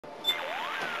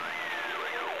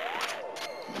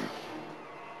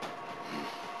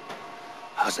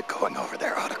How's it going over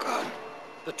there, Otacon?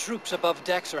 The troops above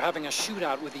decks are having a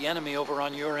shootout with the enemy over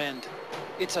on your end.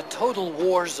 It's a total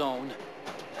war zone.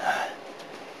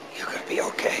 You gonna be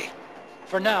okay?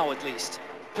 For now, at least.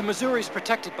 The Missouri's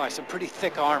protected by some pretty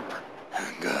thick armor.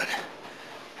 Good.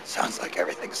 Sounds like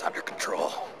everything's under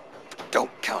control. But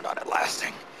don't count on it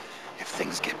lasting. If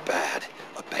things get bad,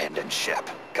 abandon ship.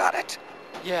 Got it?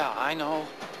 Yeah, I know.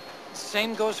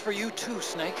 Same goes for you too,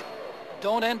 Snake.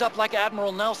 Don't end up like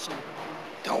Admiral Nelson.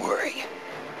 Don't worry.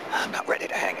 I'm not ready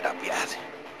to hang it up yet.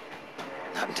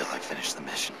 Not until I finish the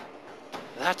mission.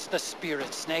 That's the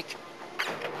spirit, Snake.